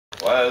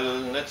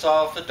Well, it's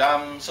of a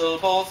damsel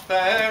both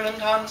fair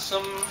and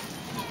handsome.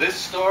 This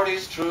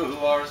story's true,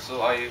 or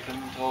so I've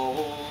been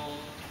told.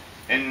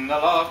 In a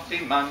lofty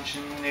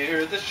mansion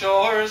near the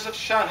shores of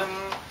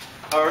Shannon,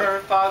 her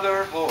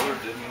father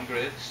hoarded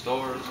great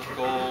stores of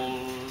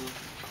gold.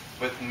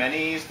 With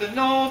many's the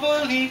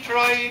noble he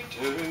tried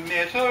to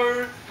mate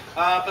her,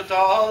 but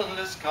all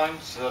his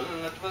counsel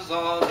it was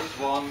all as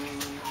one.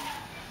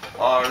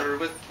 Or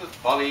with the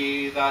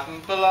folly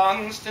that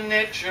belongs to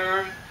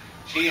nature,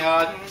 she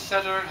hadn't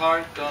set her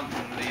heart on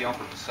the young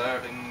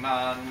serving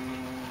man.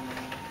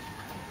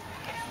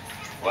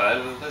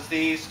 Well, as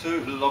these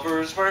two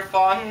lovers were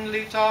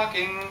fondly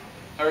talking,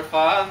 her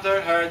father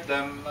heard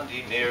them and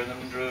he near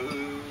them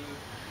drew.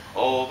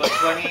 Oh, but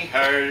when he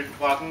heard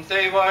what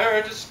they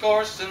were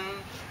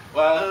discoursing,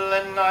 well,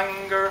 in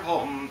anger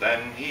home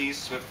then he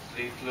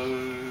swiftly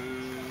flew.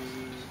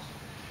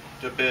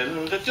 To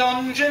build a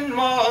dungeon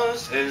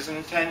was his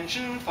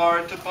intention,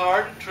 for to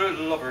part true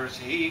lovers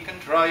he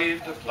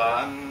contrived a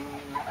plan.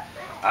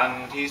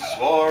 And he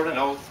swore an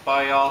oath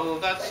by all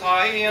that's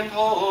high and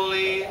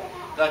holy,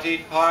 that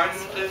he'd pardon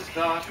his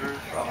daughter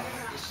from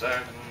the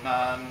serving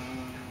man.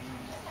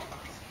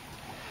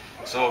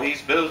 So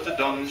he's built a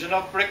dungeon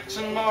of bricks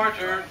and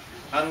mortar,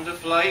 and a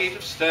flight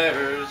of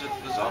stairs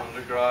it was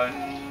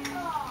underground.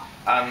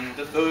 And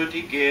the food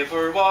he gave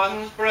her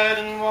was bread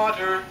and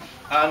water,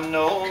 and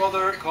no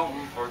other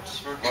comforts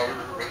for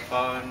her were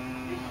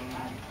found.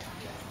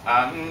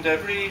 And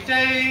every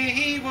day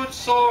he would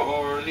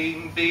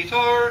sorely beat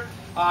her,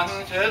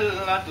 until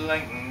at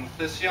length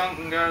this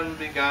young girl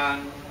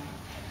began.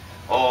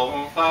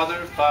 Oh,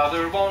 father,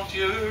 father, won't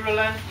you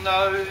relent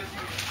now,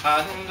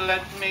 and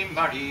let me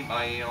marry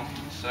my young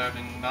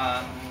serving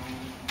man?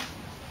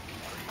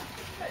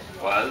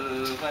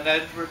 Well, when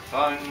Edward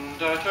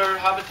found out her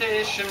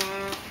habitation,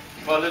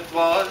 well, it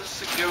was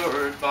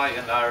secured by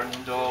an iron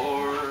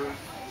door,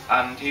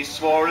 and he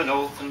swore an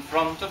oath in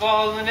front of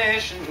all the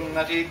nation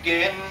that he'd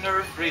gain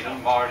her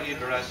freedom or he'd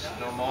rest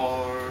no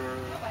more.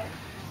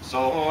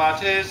 So at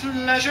his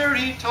leisure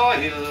he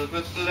toiled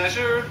with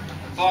pleasure,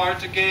 for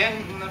to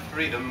gain the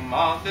freedom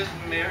of his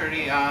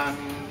Mary Ann.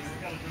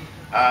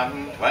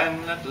 And when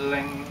at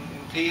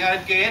length he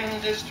had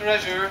gained his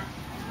treasure,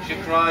 she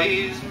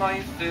cries, my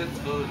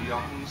faithful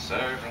young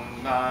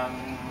serving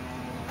man.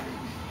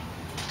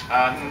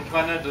 And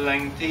when at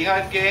length he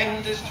had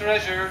gained his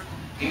treasure,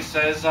 he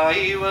says,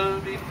 I will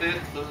be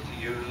faithful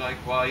to you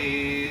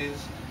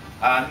likewise.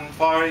 And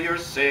for your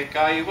sake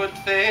I would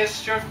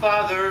face your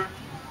father,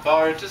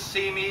 for to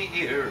see me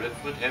here it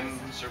would him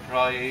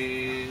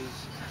surprise.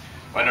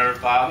 When her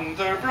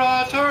father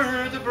brought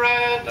her the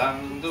bread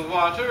and the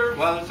water,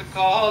 well, to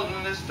call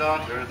his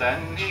daughter,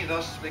 then he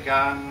thus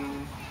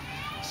began.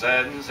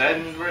 Since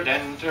Edward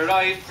enter,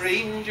 I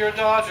freed your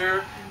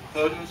daughter,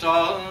 put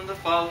all the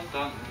fault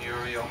on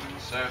your young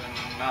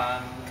serving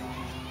man.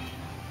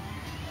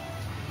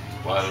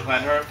 Well,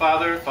 when her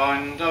father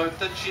found out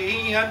that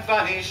she had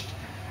vanished,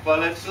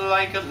 well, it's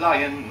like a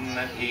lion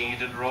and he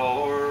did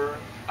roar.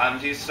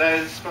 And he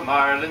says, from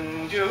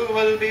Ireland you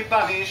will be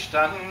banished,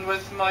 and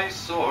with my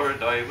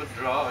sword I would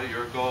draw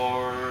your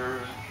gore.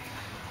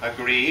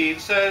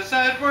 Agreed, says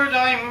Edward,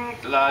 I'm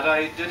glad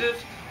I did it.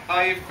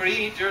 I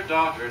freed your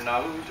daughter,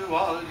 now do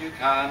all you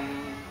can.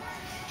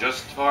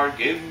 Just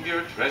forgive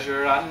your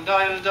treasure, and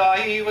I'll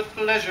die with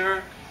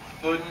pleasure.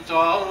 Put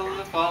all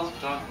the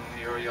fault on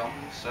your young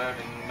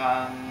serving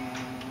man.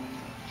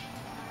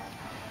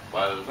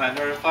 Well, when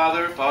her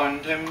father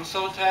found him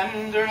so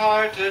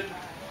tender-hearted,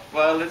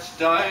 well, it's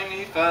down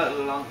he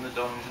fell on the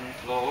dungeon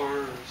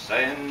floor,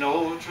 saying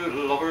no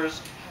true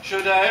lovers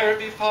should e'er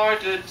be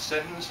parted,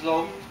 since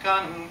love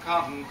can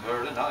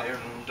conquer an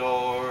iron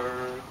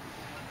door.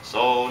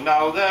 So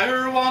now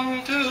they're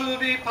one to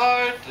be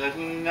parted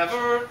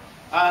never,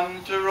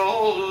 and to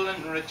roll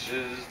in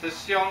riches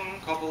this young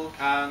couple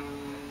can.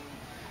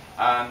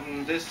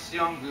 And this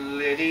young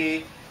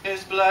lady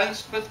is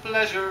blessed with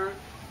pleasure,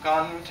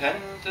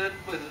 contented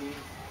with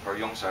her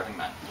young serving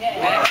man.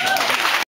 Yeah.